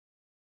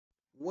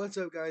What's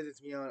up, guys?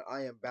 It's Mion.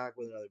 I am back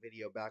with another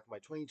video, back with my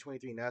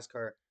 2023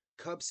 NASCAR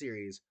Cup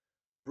Series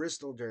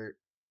Bristol Dirt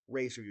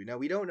race review. Now,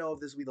 we don't know if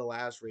this will be the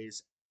last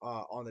race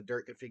on the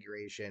dirt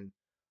configuration.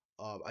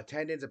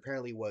 Attendance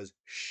apparently was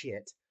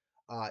shit.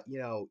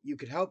 You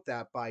could help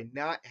that by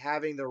not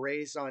having the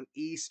race on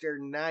Easter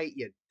night,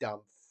 you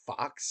dumb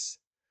fucks.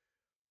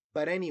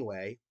 But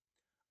anyway,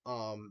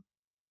 um,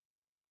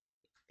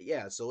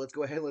 yeah, so let's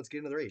go ahead and let's get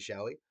into the race,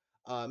 shall we?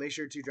 Make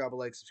sure to drop a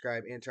like,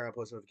 subscribe, and turn on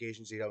post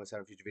notifications so you don't miss out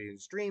on future videos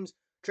and streams.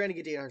 Trying to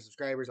get to 800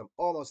 subscribers. I'm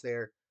almost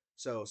there,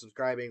 so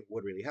subscribing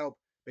would really help.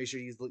 Make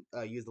sure you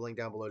use the link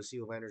down below to see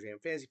Landers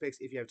and Fantasy Picks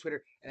if you have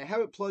Twitter. And I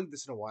haven't plugged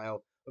this in a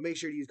while, but make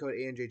sure to use code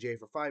ANJJ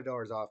for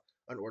 $5 off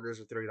on orders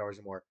of $30 or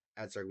more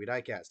at Circuit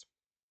Diecast.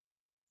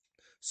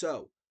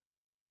 So,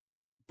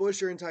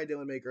 Buescher and Ty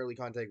Dillon make early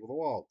contact with the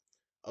wall.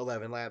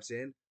 11 laps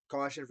in,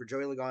 caution for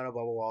Joey Logano,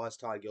 Bubba Wallace,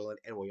 Todd Gilliland,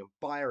 and William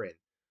Byron.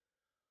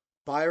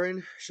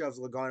 Byron shoves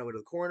Logano into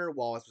the corner.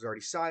 Wallace was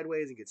already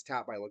sideways and gets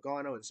tapped by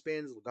Logano and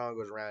spins. Logano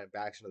goes around and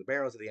backs into the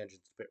barrels of the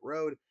entrance to pit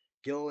road.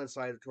 Gilliland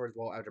slides towards the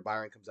wall after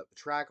Byron comes up the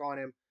track on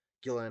him.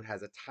 Gilliland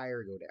has a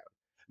tire go down.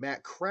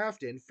 Matt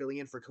Crafton, filling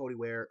in for Cody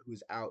Ware,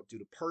 who's out due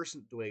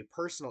to a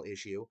personal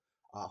issue,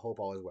 hope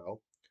all is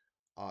well,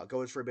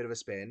 goes for a bit of a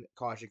spin.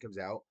 Caution comes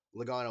out.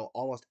 Logano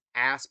almost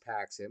ass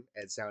packs him,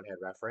 at Soundhead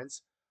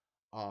reference.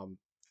 Um,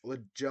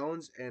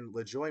 Jones and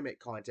LaJoy make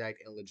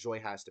contact, and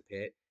LaJoy has to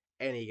pit,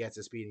 and he gets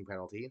a speeding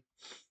penalty.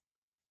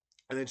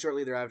 And then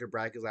shortly thereafter,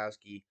 Brad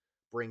Keselowski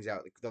brings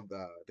out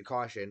the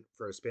caution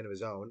for a spin of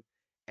his own,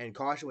 and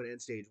caution would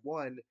end stage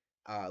one.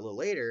 A little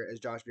later, as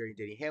Josh Berry and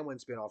Denny Hamlin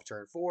spin off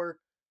turn four,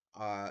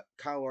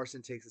 Kyle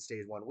Larson takes the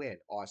stage one win.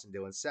 Austin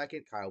Dillon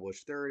second, Kyle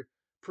Busch third,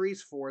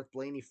 Priest fourth,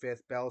 Blaney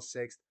fifth, Bell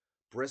sixth,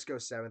 Briscoe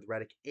seventh,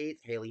 Reddick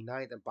eighth, Haley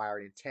ninth, and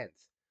Byron in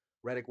 10th.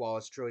 Reddick,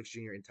 Wallace, Truex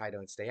Jr., and Ty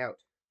Dillon stay out.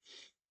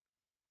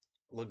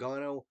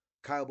 Logano,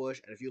 Kyle Busch,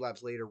 and a few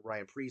laps later,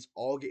 Ryan Preece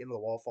all get into the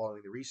wall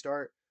following the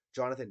restart.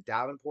 Jonathan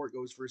Davenport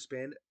goes for a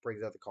spin,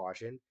 brings out the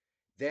caution.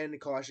 Then the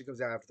caution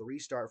comes out after the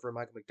restart for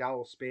Michael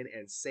McDowell spin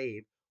and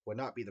save. Would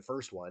not be the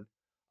first one.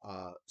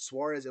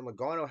 Suarez and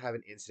Logano have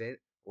an incident.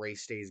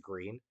 Race stays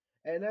green.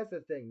 And that's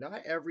the thing.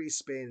 Not every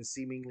spin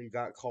seemingly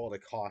got called a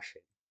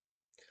caution.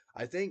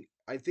 I think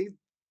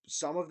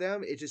some of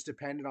them it just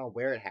depended on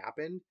where it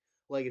happened.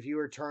 Like if you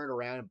were turned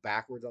around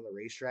backwards on the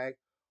racetrack,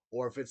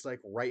 or if it's like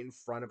right in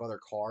front of other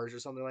cars or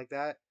something like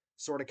that,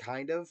 sort of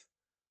kind of.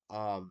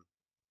 Um,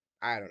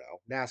 I don't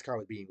know. NASCAR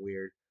was being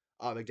weird.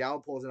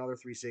 McDowell pulls another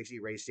 360,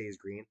 race stays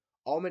green.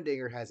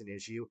 Allmendinger has an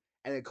issue,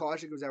 and then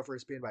caution goes out for a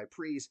spin by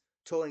Priest,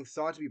 tolling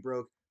thought to be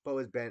broke, but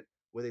was bent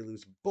with a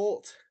loose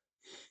bolt.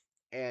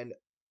 And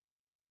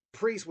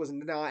Priest was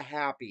not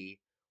happy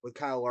with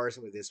Kyle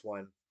Larson with this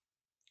one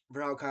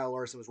for how Kyle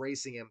Larson was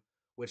racing him,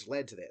 which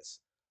led to this.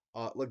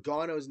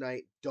 Logano's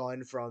night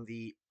done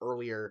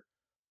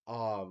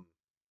um,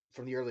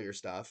 from the earlier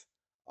stuff.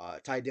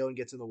 Ty Dillon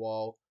gets in the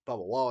wall,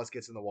 Bubba Wallace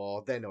gets in the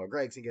wall, then Noah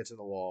Gragson gets in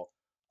the wall.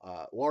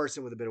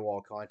 Larson with a bit of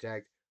wall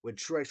contact with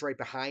Truex right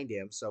behind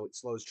him, so it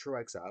slows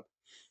Truex up.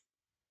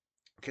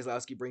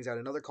 Keselowski brings out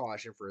another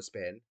caution for a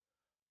spin.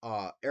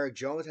 Eric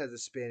Jones has a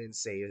spin and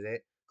saves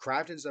it.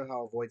 Crafton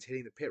somehow avoids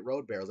hitting the pit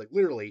road barrels. Like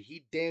literally,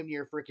 he damn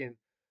near freaking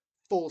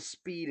full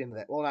speed into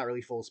that. Well, not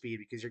really full speed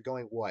because you're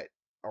going what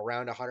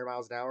around 100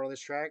 miles an hour on this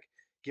track,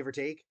 give or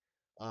take,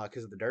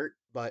 because of the dirt.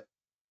 But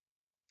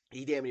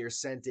he damn near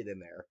sent it in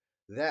there.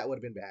 That would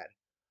have been bad.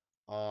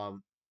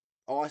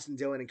 Austin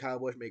Dillon and Kyle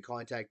Busch make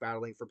contact,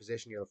 battling for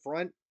position near the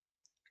front.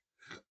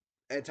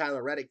 And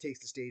Tyler Reddick takes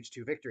the stage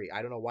two victory.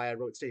 I don't know why I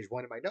wrote stage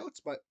one in my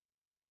notes, but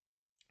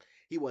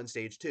he won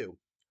stage two.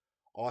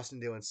 Austin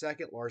Dillon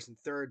second, Larson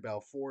third,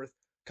 Bell fourth,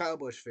 Kyle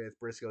Busch fifth,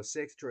 Briscoe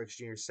sixth, Truex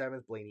Jr.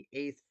 seventh, Blaney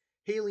eighth,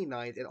 Haley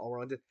ninth, and all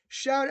around.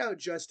 Shout out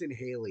Justin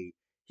Haley.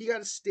 He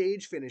got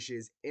stage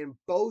finishes in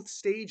both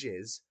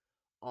stages.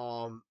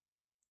 Um,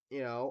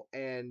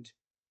 and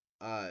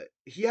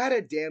he had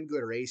a damn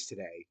good race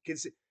today.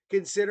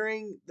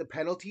 Considering the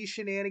penalty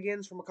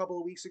shenanigans from a couple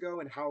of weeks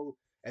ago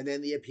and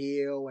then the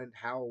appeal and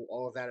how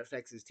all of that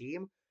affects his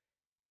team,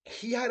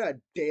 he had a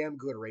damn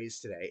good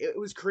race today. It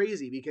was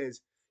crazy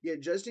because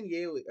Justin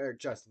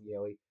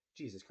Yaley,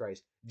 Jesus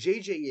Christ,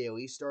 JJ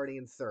Yaley starting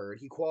in third.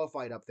 He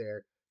qualified up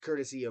there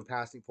courtesy of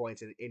passing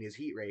points in his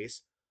heat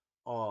race,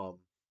 um,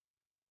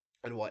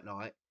 and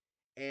whatnot.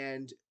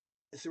 And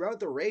throughout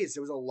the race,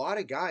 there was a lot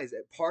of guys.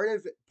 Part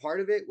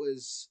of it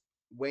was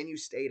when you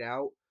stayed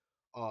out,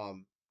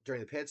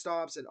 during the pit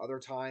stops, and other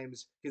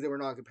times because they were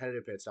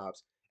non-competitive pit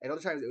stops, and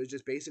other times it was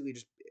just basically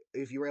just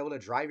if you were able to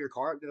drive your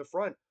car up to the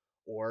front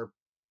or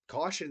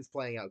cautions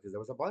playing out because there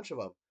was a bunch of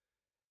them.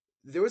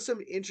 There was some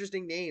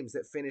interesting names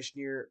that finished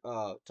near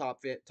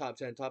top 10,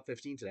 top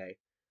 15 today.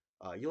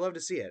 You'll love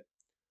to see it.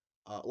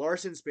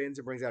 Larson spins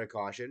and brings out a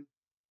caution.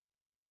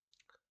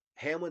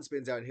 Hamlin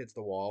spins out and hits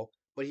the wall,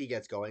 but he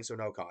gets going, so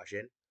no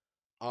caution.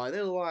 And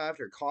then a little while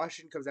after,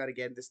 caution comes out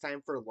again, this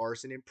time for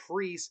Larson and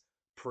Priest.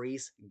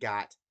 Priest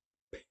got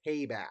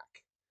payback.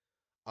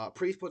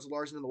 Priest puts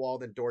Larson in the wall,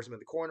 then doors him in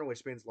the corner, which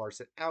spins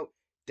Larson out.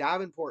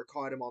 Davenport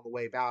caught him on the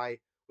way by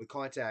with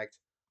contact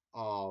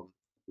um,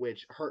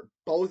 which hurt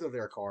both of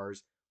their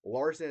cars.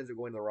 Larson ends up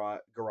going to the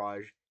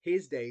garage,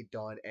 his day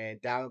done,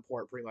 and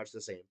Davenport pretty much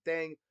the same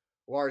thing.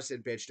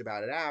 Larson bitched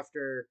about it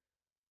after.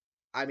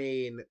 I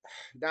mean,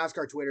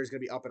 NASCAR Twitter is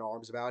going to be up in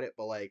arms about it,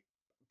 but like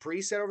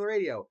Priest said over the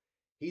radio,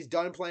 he's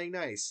done playing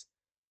nice.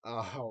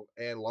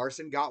 And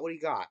Larson got what he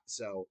got.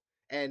 So,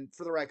 and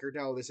for the record,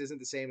 no, this isn't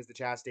the same as the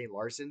Chastain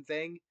Larson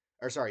thing,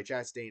 or sorry,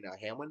 Chastain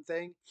Hamlin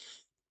thing,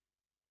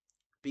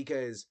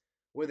 because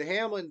with the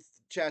Hamlin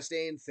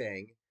Chastain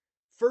thing,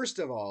 first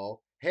of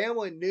all,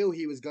 Hamlin knew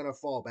he was going to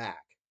fall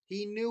back.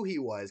 He knew he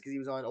was because he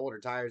was on older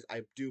tires,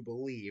 I do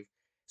believe.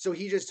 So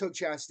he just took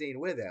Chastain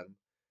with him.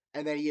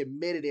 And then he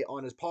admitted it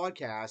on his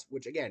podcast,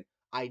 which again,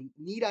 I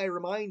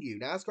remind you,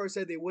 NASCAR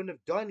said they wouldn't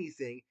have done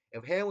anything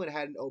if Hamlin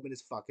hadn't opened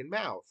his fucking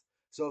mouth.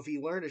 So if he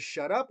learned to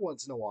shut up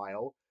once in a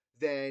while,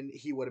 then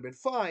he would have been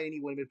fine and he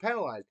wouldn't have been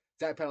penalized.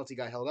 That penalty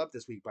got held up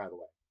this week, by the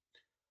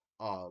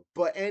way.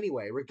 But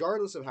anyway,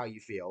 regardless of how you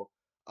feel,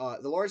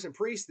 the Larson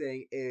Priest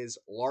thing is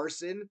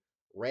Larson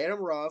ran him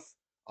rough.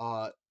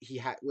 He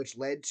had, which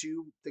led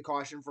to the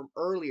caution from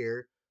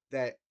earlier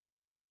that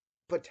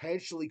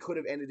potentially could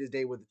have ended his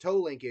day with the toe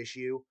link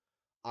issue.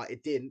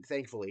 It didn't,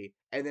 thankfully,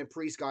 and then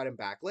Priest got him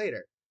back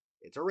later.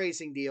 It's a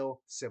racing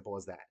deal, simple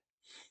as that.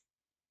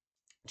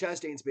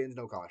 Chastain spins,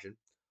 no caution.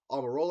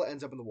 Almirola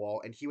ends up in the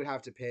wall, and he would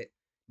have to pit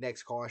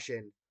next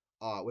caution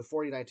with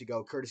 49 to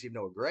go, courtesy of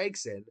Noah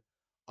Gragson,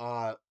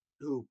 uh,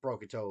 who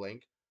broke a toe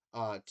link,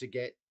 to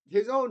get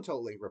his own toe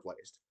link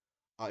replaced.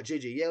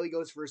 JJ Yeley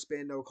goes for a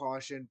spin, no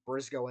caution.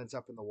 Briscoe ends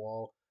up in the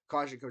wall.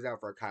 Caution comes out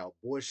for a Kyle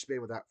Busch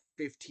spin with about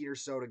 15 or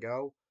so to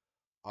go.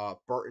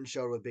 Burton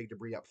showed with big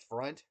debris up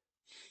front.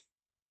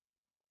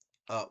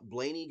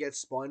 Blaney gets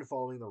spun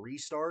following the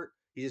restart.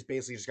 He just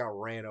basically just got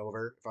ran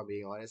over, if I'm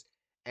being honest.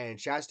 And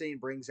Chastain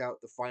brings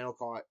out the final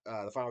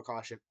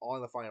caution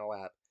on the final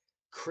lap.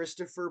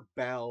 Christopher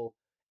Bell,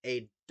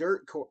 a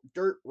dirt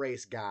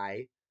race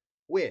guy,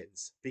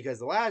 wins because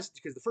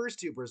the first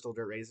two Bristol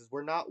dirt races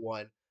were not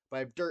won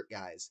by dirt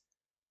guys.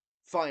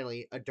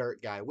 Finally, a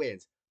dirt guy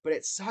wins. But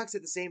it sucks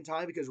at the same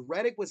time because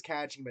Reddick was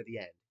catching him at the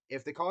end.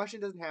 If the caution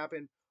doesn't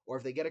happen, or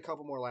if they get a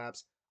couple more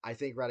laps, I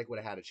think Reddick would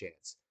have had a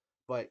chance.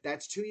 But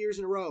that's 2 years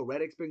in a row.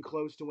 Reddick's been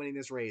close to winning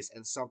this race,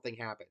 and something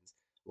happens.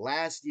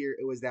 Last year,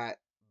 it was that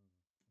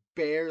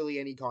barely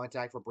any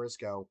contact for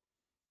Briscoe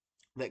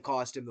that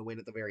cost him the win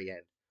at the very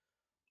end.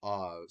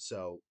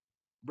 So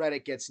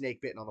Reddick gets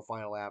snake bitten on the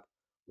final lap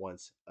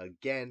once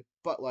again,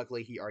 but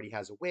luckily he already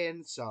has a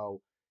win,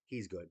 so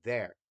he's good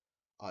there.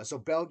 So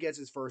Bell gets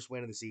his first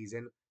win of the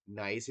season.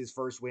 Nice. His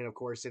first win, of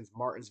course, since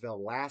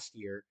Martinsville last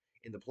year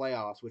in the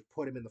playoffs, which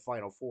put him in the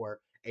Final Four.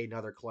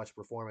 Another clutch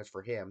performance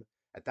for him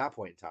at that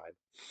point in time.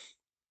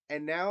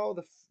 And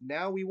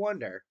now we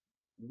wonder,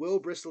 will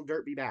Bristol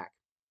Dirt be back?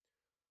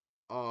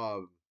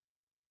 Um,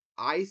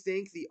 I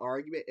think the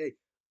argument.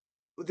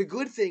 The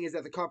good thing is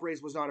that the Cup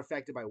race was not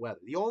affected by weather.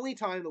 The only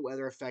time the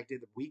weather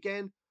affected the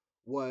weekend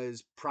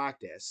was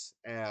practice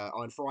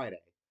on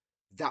Friday.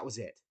 That was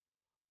it.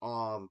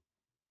 Um,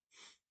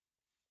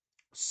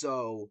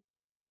 so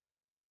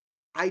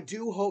I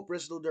do hope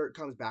Bristol Dirt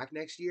comes back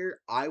next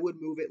year. I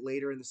would move it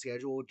later in the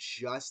schedule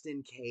just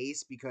in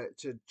case, because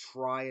to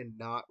try and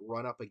not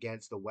run up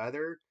against the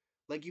weather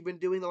like you've been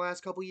doing the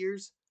last couple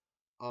years.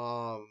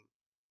 Um,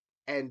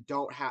 and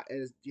don't have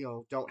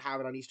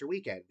it on Easter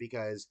weekend,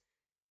 because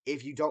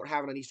if you don't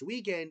have it on Easter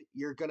weekend,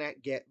 you're gonna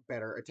get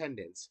better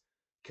attendance.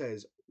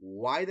 Because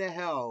why the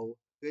hell?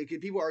 Because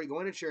people are already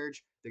going to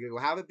church. They're gonna go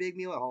have a big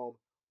meal at home.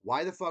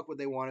 Why the fuck would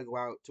they want to go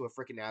out to a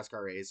freaking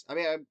NASCAR race? I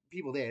mean,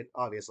 people did,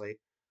 obviously,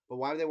 but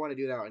why do they want to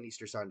do that on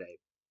Easter Sunday?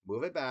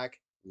 Move it back.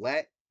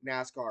 Let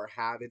NASCAR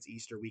have its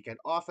Easter weekend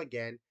off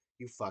again,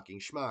 you fucking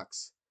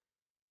schmucks.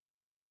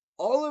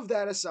 All of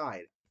that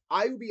aside,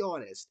 I will be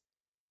honest.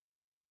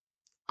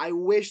 I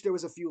wish there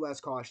was a few less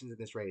cautions in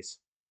this race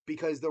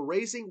because the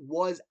racing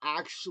was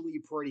actually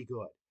pretty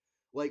good.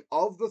 Like,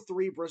 of the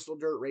three Bristol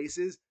Dirt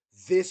races,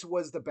 this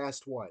was the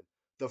best one.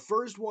 The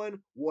first one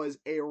was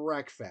a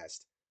wreck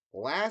fest.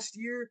 Last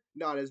year,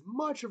 not as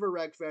much of a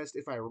wreck fest,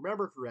 if I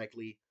remember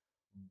correctly,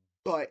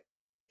 but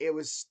it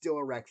was still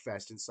a wreck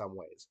fest in some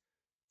ways.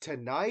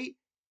 Tonight,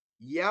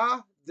 yeah,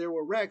 there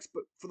were wrecks,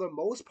 but for the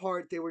most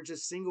part, they were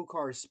just single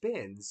car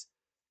spins,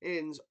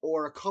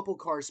 or a couple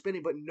cars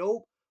spinning. But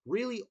nope,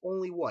 really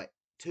only what,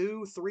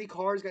 two, three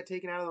cars got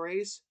taken out of the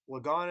race?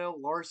 Logano,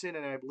 Larson,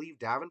 and I believe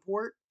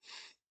Davenport.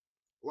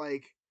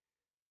 Like,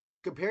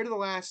 compared to the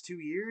last 2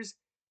 years,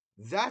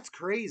 that's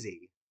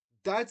crazy.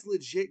 That's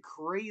legit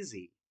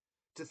crazy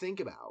to think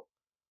about.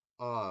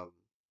 Um,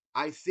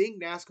 I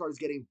think NASCAR is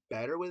getting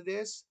better with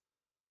this,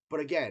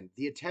 but again,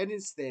 the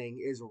attendance thing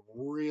is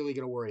really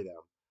going to worry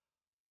them.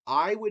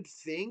 I would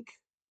think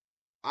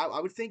I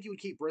would think you would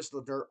keep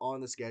Bristol Dirt on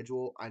the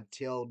schedule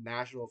until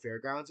National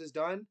Fairgrounds is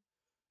done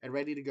and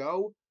ready to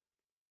go.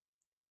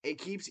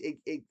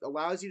 It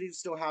allows you to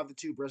still have the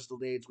two Bristol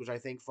dates, which I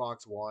think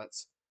Fox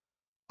wants.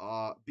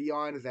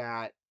 Beyond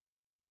that,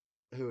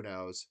 who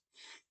knows?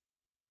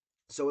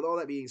 So with all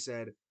that being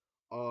said,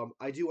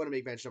 I do want to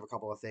make mention of a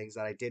couple of things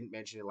that I didn't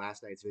mention in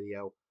last night's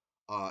video.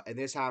 And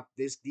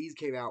these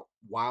came out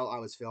while I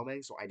was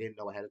filming, so I didn't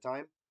know ahead of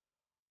time.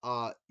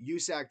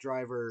 USAC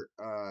driver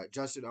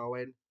Justin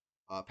Owen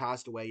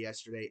passed away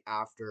yesterday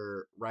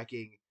after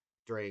wrecking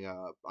during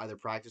either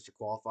practice or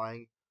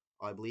qualifying,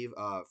 I believe,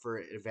 for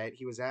an event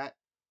he was at.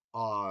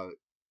 Uh,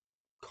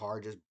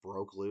 Car just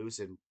broke loose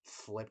and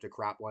flipped a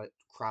crap load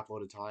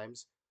of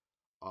times.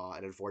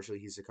 And unfortunately,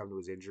 he succumbed to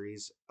his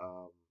injuries.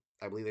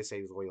 I believe they say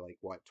he was only like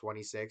what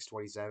 26,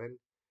 27.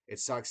 It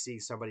sucks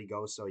seeing somebody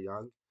go so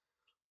young.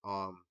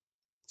 Um,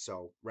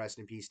 so rest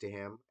in peace to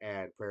him,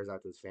 and prayers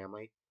out to his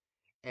family.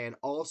 And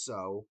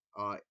also,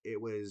 it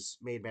was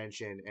made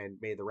mention and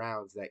made the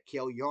rounds that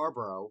Cale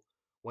Yarborough,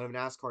 one of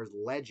NASCAR's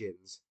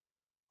legends,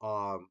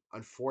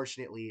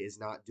 unfortunately is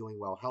not doing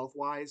well health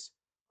wise.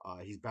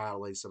 He's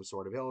battling some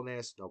sort of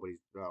illness.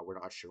 We're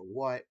not sure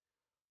what.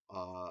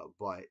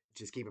 But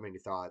just keep him in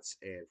your thoughts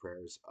and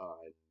prayers.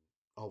 And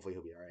hopefully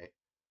he'll be all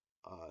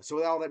right. So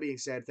with all that being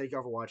said, thank you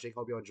all for watching.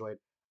 Hope you all enjoyed.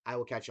 I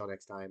will catch y'all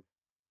next time.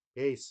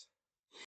 Peace.